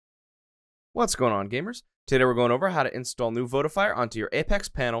What's going on, gamers? Today we're going over how to install NuVotifier onto your Apex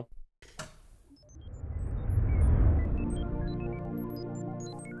panel.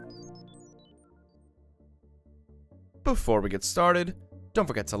 Before we get started, don't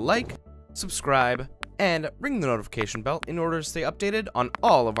forget to like, subscribe, and ring the notification bell in order to stay updated on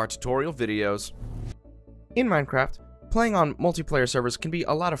all of our tutorial videos. In Minecraft, playing on multiplayer servers can be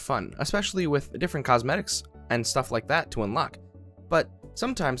a lot of fun, especially with different cosmetics and stuff like that to unlock. But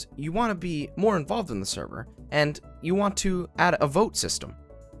sometimes you want to be more involved in the server, and you want to add a vote system.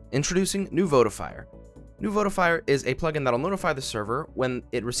 Introducing NuVotifier. NuVotifier is a plugin that'll notify the server when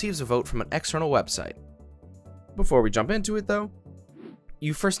it receives a vote from an external website. Before we jump into it though,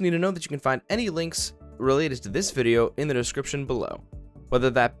 you first need to know that you can find any links related to this video in the description below, whether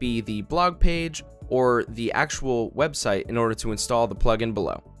that be the blog page or the actual website in order to install the plugin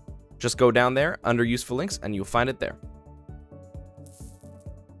below. Just go down there under useful links and you'll find it there.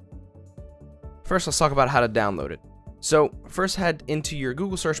 First, let's talk about how to download it. So first head into your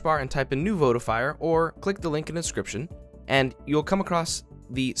Google search bar and type in NuVotifier, or click the link in the description and you'll come across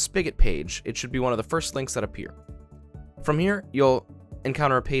the Spigot page. It should be one of the first links that appear. From here, you'll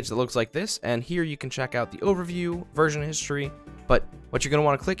encounter a page that looks like this, and here you can check out the overview, version history, but what you're going to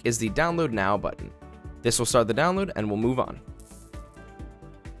want to click is the Download Now button. This will start the download and we'll move on.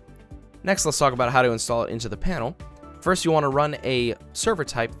 Next, let's talk about how to install it into the panel. First, you want to run a server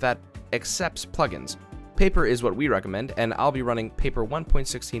type that accepts plugins. Paper is what we recommend, and I'll be running Paper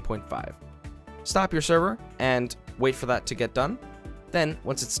 1.16.5. Stop your server and wait for that to get done. Then,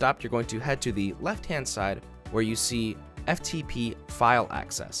 once it's stopped, you're going to head to the left-hand side where you see FTP file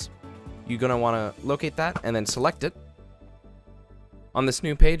access. You're going to want to locate that and then select it. On this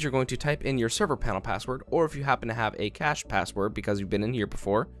new page, you're going to type in your server panel password, or if you happen to have a cached password because you've been in here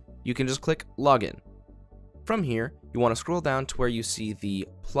before, you can just click Login. From here, you want to scroll down to where you see the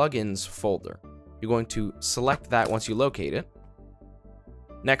plugins folder. You're going to select that once you locate it.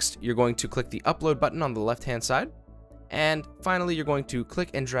 Next, you're going to click the upload button on the left-hand side. And finally, you're going to click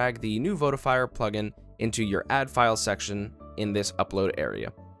and drag the NuVotifier plugin into your add file section in this upload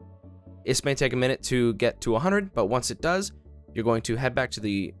area. This may take a minute to get to 100, but once it does, you're going to head back to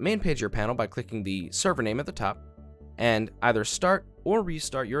the main page of your panel by clicking the server name at the top and either start or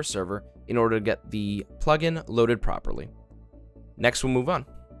restart your server in order to get the plugin loaded properly. Next, we'll move on.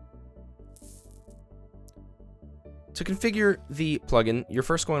 To configure the plugin, you're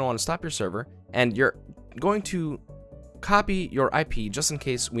first going to want to stop your server, and you're going to copy your IP just in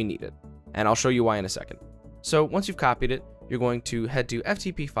case we need it, and I'll show you why in a second. So once you've copied it, you're going to head to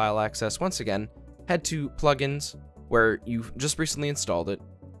FTP file access once again, head to plugins where you've just recently installed it,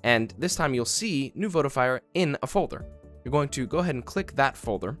 and this time you'll see NuVotifier in a folder. You're going to go ahead and click that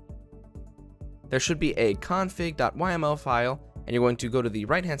folder. There should be a config.yml file, and you're going to go to the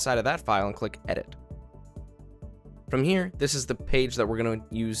right hand side of that file and click edit. From here, this is the page that we're going to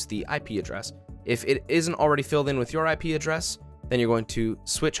use the IP address. If it isn't already filled in with your IP address, then you're going to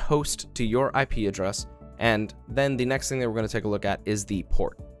switch host to your IP address, and then the next thing that we're going to take a look at is the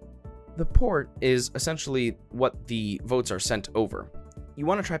port. The port is essentially what the votes are sent over. You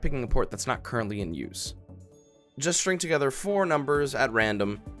want to try picking a port that's not currently in use. Just string together 4 numbers at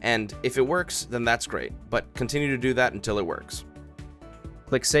random, and if it works, then that's great, but continue to do that until it works.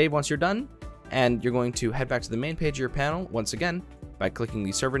 Click save once you're done, and you're going to head back to the main page of your panel once again by clicking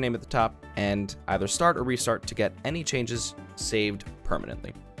the server name at the top and either start or restart to get any changes saved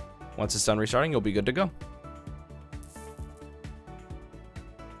permanently. Once it's done restarting, you'll be good to go.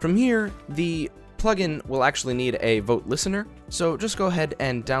 From here, the plugin will actually need a vote listener, so just go ahead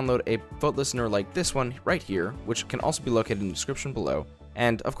and download a vote listener like this one right here, which can also be located in the description below.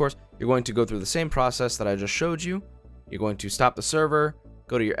 And of course, you're going to go through the same process that I just showed you. You're going to stop the server,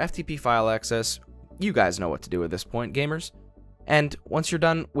 go to your FTP file access. You guys know what to do at this point, gamers. And once you're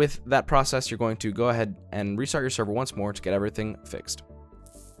done with that process, you're going to go ahead and restart your server once more to get everything fixed.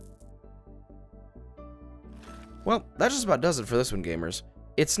 Well, that just about does it for this one, gamers.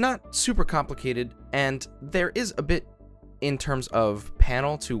 It's not super complicated, and there is a bit in terms of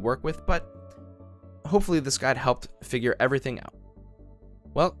panel to work with, but hopefully this guide helped figure everything out.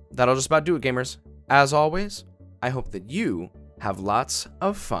 Well, that'll just about do it, gamers. As always, I hope that you have lots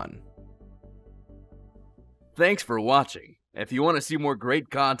of fun. Thanks for watching. If you want to see more great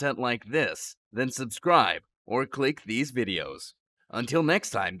content like this, then subscribe or click these videos. Until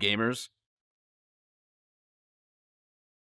next time, gamers.